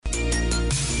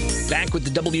Back with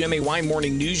the WMAY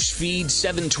Morning News Feed,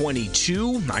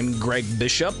 722. I'm Greg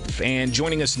Bishop, and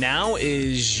joining us now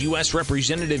is U.S.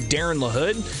 Representative Darren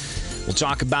LaHood. We'll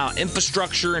talk about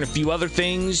infrastructure and a few other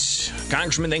things.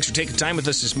 Congressman, thanks for taking time with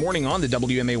us this morning on the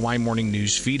WMAY Morning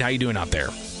News Feed. How you doing out there?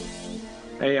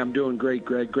 Hey, I'm doing great,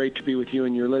 Greg. Great to be with you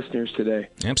and your listeners today.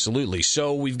 Absolutely.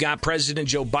 So we've got President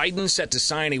Joe Biden set to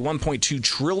sign a $1.2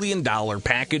 trillion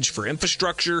package for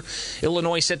infrastructure.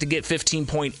 Illinois set to get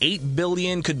 $15.8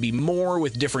 billion, could be more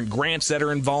with different grants that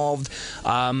are involved.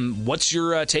 What's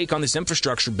your take on this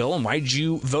infrastructure bill, and why did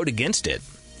you vote against it?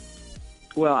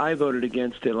 Well, I voted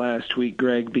against it last week,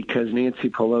 Greg, because Nancy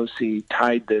Pelosi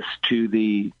tied this to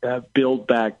the Build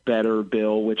Back Better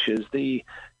bill, which is the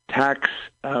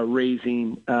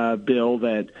tax-raising bill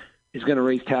that is going to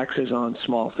raise taxes on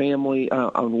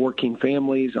on working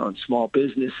families, on small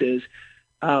businesses.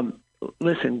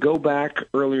 Listen, go back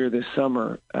earlier this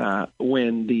summer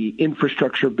when the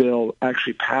infrastructure bill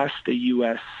actually passed the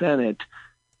U.S. Senate.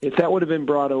 If that would have been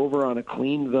brought over on a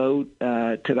clean vote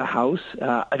to the House,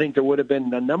 I think there would have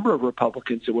been a number of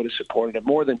Republicans that would have supported it.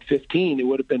 More than 15, it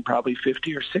would have been probably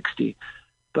 50 or 60.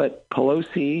 But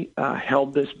Pelosi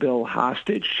held this bill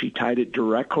hostage. She tied it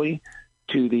directly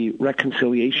to the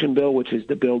reconciliation bill, which is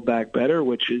the Build Back Better,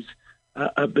 which is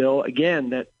a bill,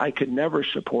 again, that I could never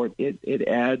support. It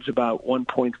adds about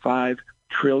 $1.5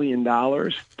 trillion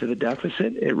to the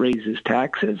deficit. It raises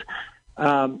taxes.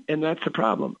 And that's the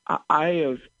problem. I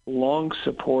have long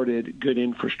supported good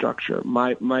infrastructure.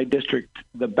 My district,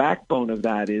 the backbone of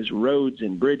that is roads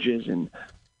and bridges and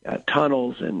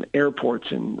tunnels and airports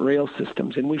and rail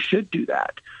systems, and we should do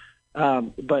that.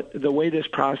 But the way this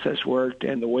process worked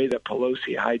and the way that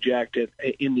Pelosi hijacked it,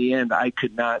 in the end, I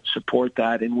could not support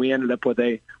that, and we ended up with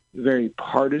a very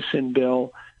partisan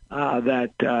bill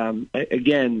that,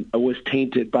 again, was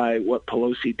tainted by what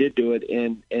Pelosi did to it,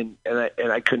 and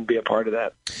I couldn't be a part of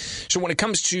that. So when it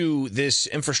comes to this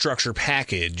infrastructure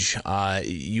package,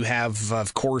 you have,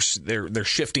 of course, they're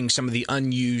shifting some of the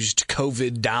unused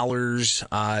COVID dollars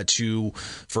to,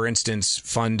 for instance,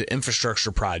 fund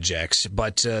infrastructure projects.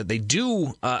 But they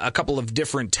do a couple of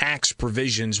different tax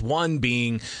provisions, one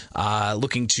being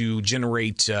looking to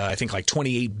generate, I think, like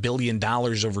 $28 billion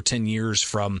over 10 years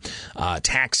from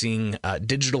taxing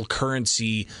digital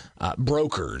currency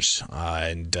brokers,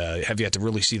 and have yet to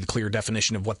really see the clear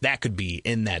definition of what that could be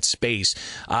in that space.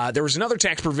 There was another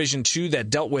tax provision, too, that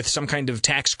dealt with some kind of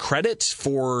tax credit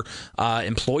for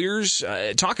employers.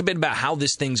 Talk a bit about how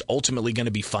this thing's ultimately going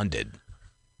to be funded.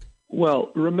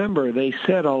 Well, remember, they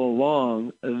said all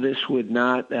along this would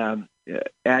not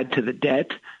add to the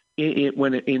debt.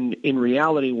 In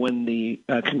reality, when the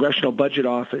Congressional Budget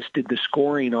Office did the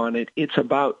scoring on it, it's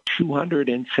about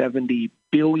 $270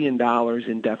 billion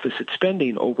in deficit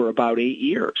spending over about 8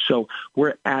 years. So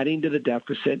we're adding to the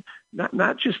deficit,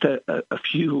 not just a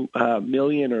few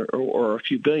million or a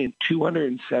few billion,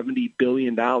 $270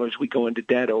 billion we go into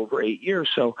debt over 8 years.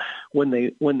 So when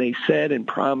they said and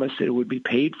promised that it would be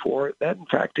paid for, that in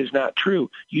fact is not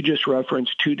true. You just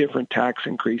referenced two different tax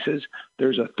increases.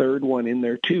 There's a third one in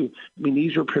there too. I mean,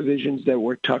 these are provisions that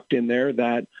were tucked in there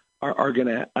that are going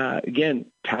to, again,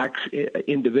 tax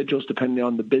individuals depending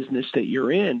on the business that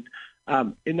you're in.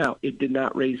 And now, it did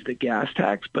not raise the gas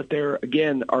tax, but there,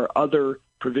 again, are other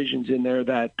provisions in there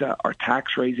that are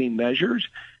tax-raising measures.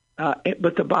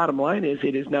 But the bottom line is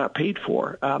it is not paid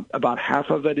for. About half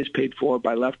of it is paid for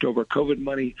by leftover COVID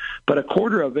money, but a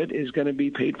quarter of it is going to be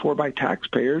paid for by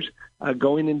taxpayers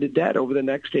going into debt over the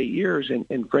next 8 years.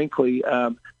 And frankly,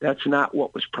 that's not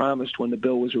what was promised when the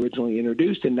bill was originally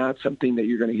introduced, and not something that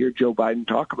you're going to hear Joe Biden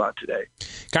talk about today.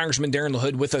 Congressman Darren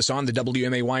LaHood with us on the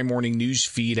WMAY Morning News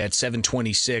Feed at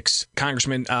 726.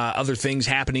 Congressman, other things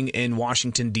happening in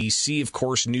Washington, D.C., of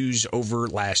course, news over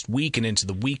last week and into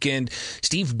the weekend.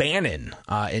 Steve Bannon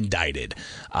indicted.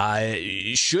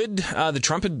 Should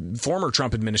the former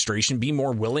Trump administration be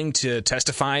more willing to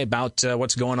testify about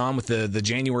what's going on with the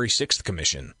January 6th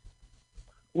Commission?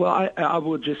 Well, I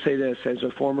will just say this. As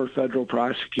a former federal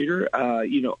prosecutor,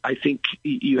 I think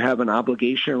you have an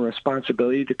obligation and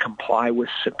responsibility to comply with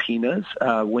subpoenas.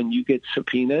 When you get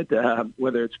subpoenaed,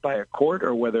 whether it's by a court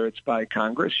or whether it's by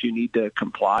Congress, you need to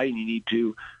comply, and you need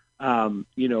to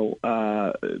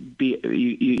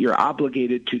you're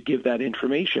obligated to give that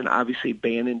information. Obviously,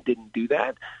 Bannon didn't do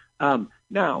that.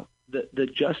 Now, the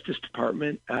Justice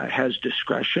Department has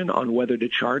discretion on whether to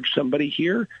charge somebody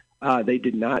here. They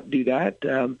did not do that.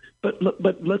 But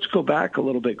let's go back a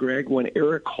little bit, Greg. When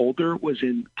Eric Holder was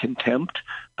in contempt,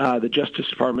 the Justice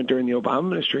Department during the Obama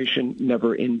administration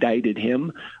never indicted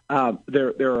him.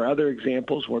 There are other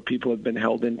examples where people have been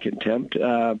held in contempt.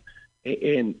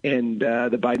 and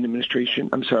the Biden administration,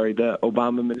 the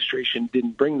Obama administration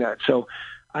didn't bring that. So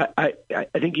I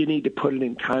think you need to put it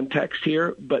in context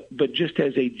here. But just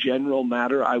as a general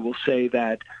matter, I will say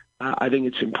that I think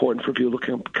it's important for people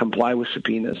to comply with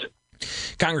subpoenas.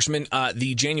 Congressman,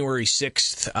 the January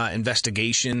 6th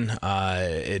investigation,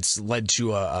 it's led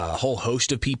to a whole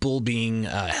host of people being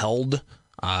held,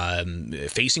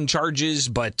 facing charges,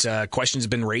 but questions have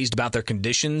been raised about their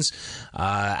conditions.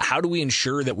 How do we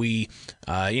ensure that we,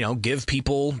 give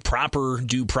people proper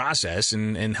due process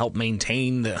and help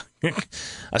maintain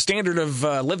a standard of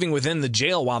living within the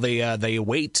jail while they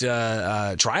await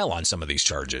trial on some of these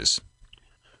charges?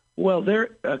 Well,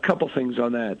 there are a couple things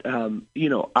on that.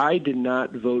 I did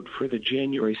not vote for the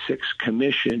January 6th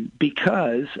commission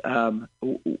because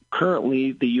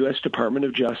currently the U.S. Department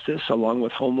of Justice, along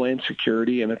with Homeland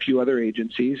Security and a few other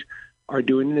agencies, are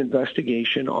doing an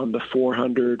investigation on the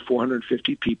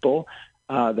 450 people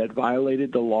that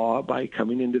violated the law by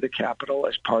coming into the Capitol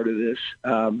as part of this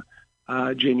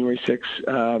January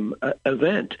 6th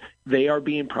event. They are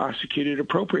being prosecuted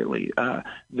appropriately.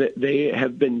 They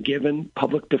have been given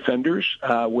public defenders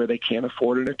where they can't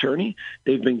afford an attorney.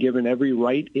 They've been given every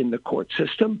right in the court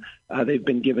system. They've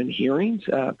been given hearings.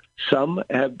 Some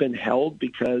have been held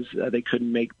because they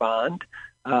couldn't make bond.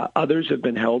 Others have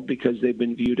been held because they've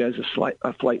been viewed as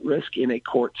a flight risk in a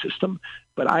court system.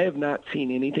 But I have not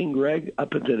seen anything, Greg,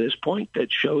 up until this point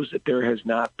that shows that there has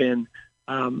not been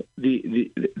where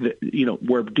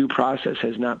due process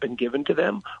has not been given to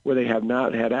them, where they have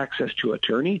not had access to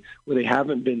attorney, where they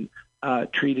haven't been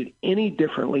treated any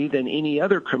differently than any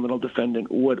other criminal defendant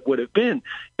would have been.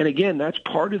 And again, that's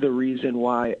part of the reason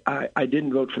why I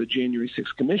didn't vote for the January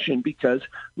 6th commission, because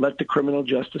let the criminal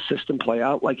justice system play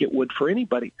out like it would for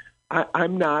anybody.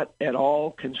 I'm not at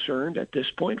all concerned at this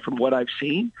point from what I've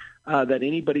seen that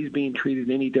anybody's being treated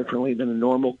any differently than a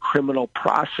normal criminal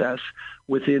process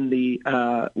within the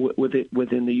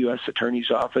U.S.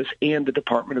 Attorney's Office and the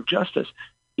Department of Justice.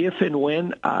 If and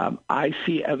when I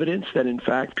see evidence that, in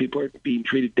fact, people are being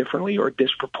treated differently or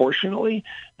disproportionately,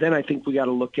 then I think we got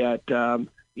to look at the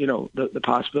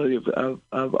possibility of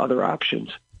other options.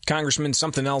 Congressman,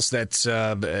 something else that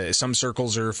some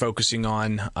circles are focusing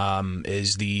on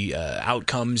is the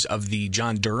outcomes of the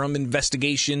John Durham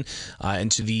investigation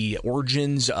into the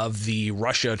origins of the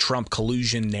Russia-Trump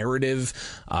collusion narrative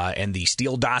and the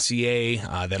Steele dossier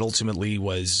that ultimately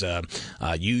was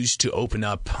used to open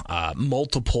up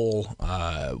multiple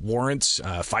warrants,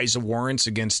 FISA warrants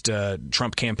against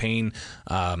Trump campaign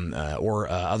or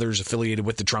others affiliated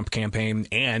with the Trump campaign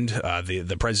and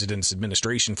the president's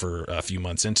administration for a few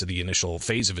months into the initial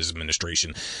phase of his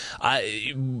administration.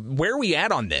 Where are we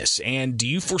at on this? And do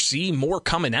you foresee more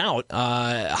coming out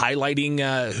highlighting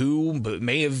who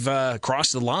may have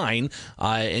crossed the line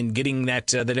and getting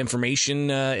that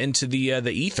information into the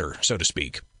ether, so to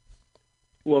speak?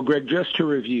 Well, Greg, just to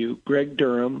review, Greg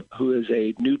Durham, who is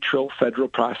a neutral federal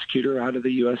prosecutor out of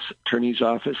the U.S. Attorney's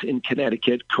Office in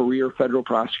Connecticut, career federal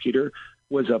prosecutor,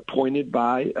 was appointed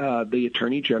by the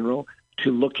Attorney General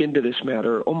to look into this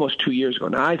matter almost 2 years ago.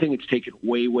 Now, I think it's taken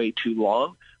way, way too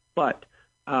long, but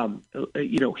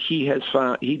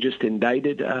he just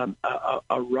indicted a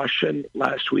Russian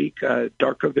last week,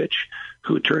 Darkovich,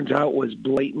 who it turns out was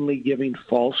blatantly giving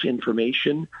false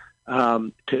information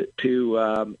that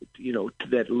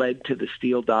led to the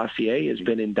Steele dossier, has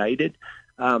been indicted.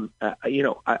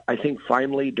 I think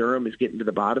finally Durham is getting to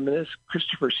the bottom of this.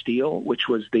 Christopher Steele, which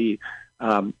was the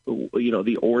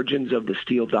origins of the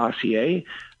Steele dossier,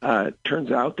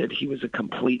 turns out that he was a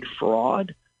complete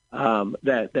fraud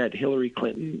that Hillary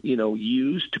Clinton,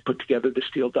 used to put together the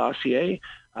Steele dossier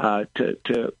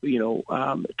to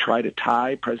try to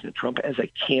tie President Trump as a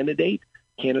candidate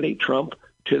Trump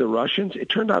to the Russians. It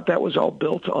turned out that was all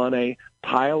built on a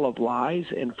pile of lies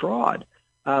and fraud.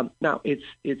 Now, it's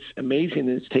amazing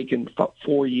that it's taken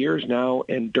 4 years now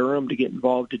and Durham to get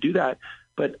involved to do that.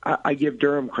 But I give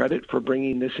Durham credit for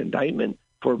bringing this indictment,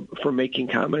 for making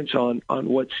comments on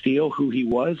what Steele, who he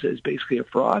was, as basically a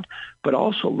fraud, but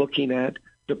also looking at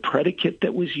the predicate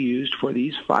that was used for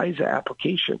these FISA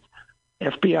applications.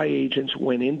 FBI agents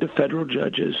went into federal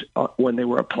judges when they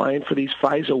were applying for these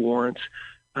FISA warrants,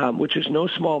 which is no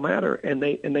small matter, and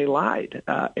they lied.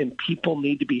 And people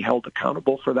need to be held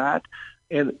accountable for that.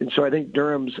 And so I think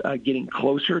Durham's getting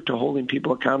closer to holding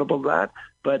people accountable to that,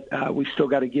 but we still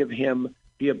got to give him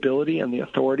the ability and the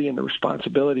authority and the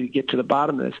responsibility to get to the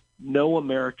bottom of this. No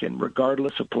American,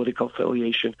 regardless of political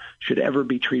affiliation, should ever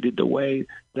be treated the way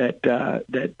that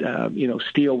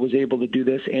Steele was able to do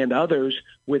this, and others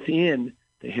within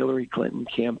the Hillary Clinton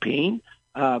campaign.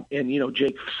 And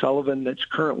Jake Sullivan, that's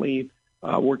currently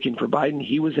working for Biden.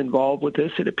 He was involved with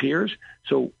this, it appears.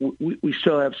 So we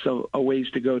still have a ways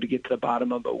to go to get to the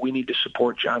bottom of it. But we need to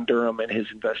support John Durham and his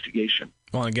investigation.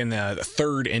 Well, again, the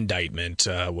third indictment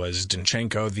was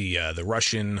Danchenko, the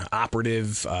Russian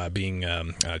operative, being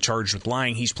charged with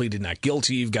lying. He's pleaded not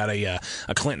guilty. You've got a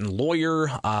Clinton lawyer,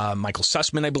 Michael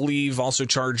Sussman, I believe, also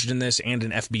charged in this, and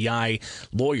an FBI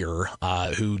lawyer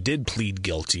who did plead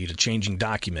guilty to changing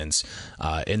documents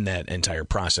in that entire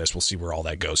process. We'll see where all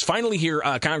that goes. Finally here,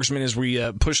 Congressman, as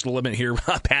we push the limit here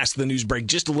past the news break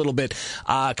just a little bit,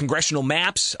 congressional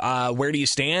maps, where do you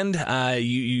stand?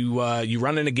 You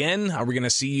running again? Are we going to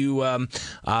see you in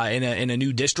a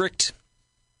new district?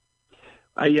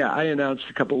 Yeah, I announced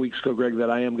a couple weeks ago, Greg, that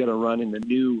I am going to run in the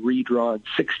new redrawn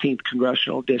 16th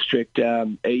congressional district.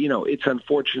 It's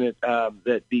unfortunate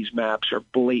that these maps are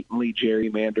blatantly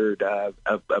gerrymandered.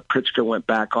 Pritzker went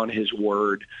back on his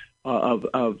word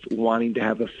of wanting to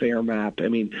have a fair map. I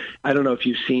mean, I don't know if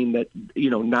you've seen that,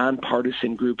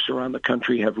 nonpartisan groups around the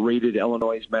country have rated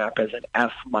Illinois' map as an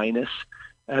F-,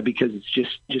 because it's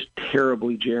just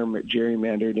terribly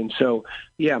gerrymandered. And so,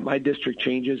 yeah, my district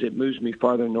changes. It moves me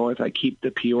farther north. I keep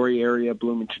the Peoria area,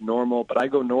 Bloomington, Normal, but I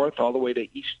go north all the way to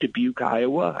East Dubuque,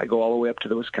 Iowa. I go all the way up to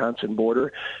the Wisconsin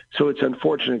border. So it's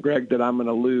unfortunate, Greg, that I'm going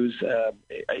to lose,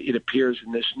 it appears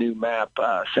in this new map,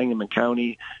 Sangamon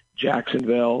County,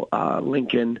 Jacksonville,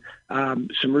 Lincoln, some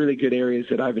really good areas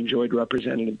that I've enjoyed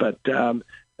representing. But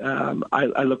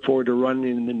I look forward to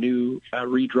running in the new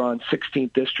redrawn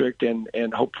 16th district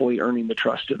and hopefully earning the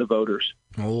trust of the voters.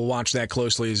 We'll watch that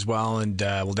closely as well, and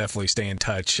we'll definitely stay in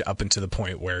touch up until the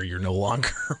point where you're no longer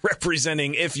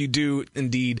representing. If you do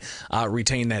indeed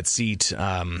retain that seat,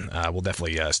 we'll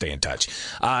definitely stay in touch.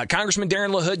 Congressman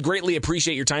Darren LaHood, greatly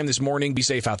appreciate your time this morning. Be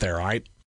safe out there, all right?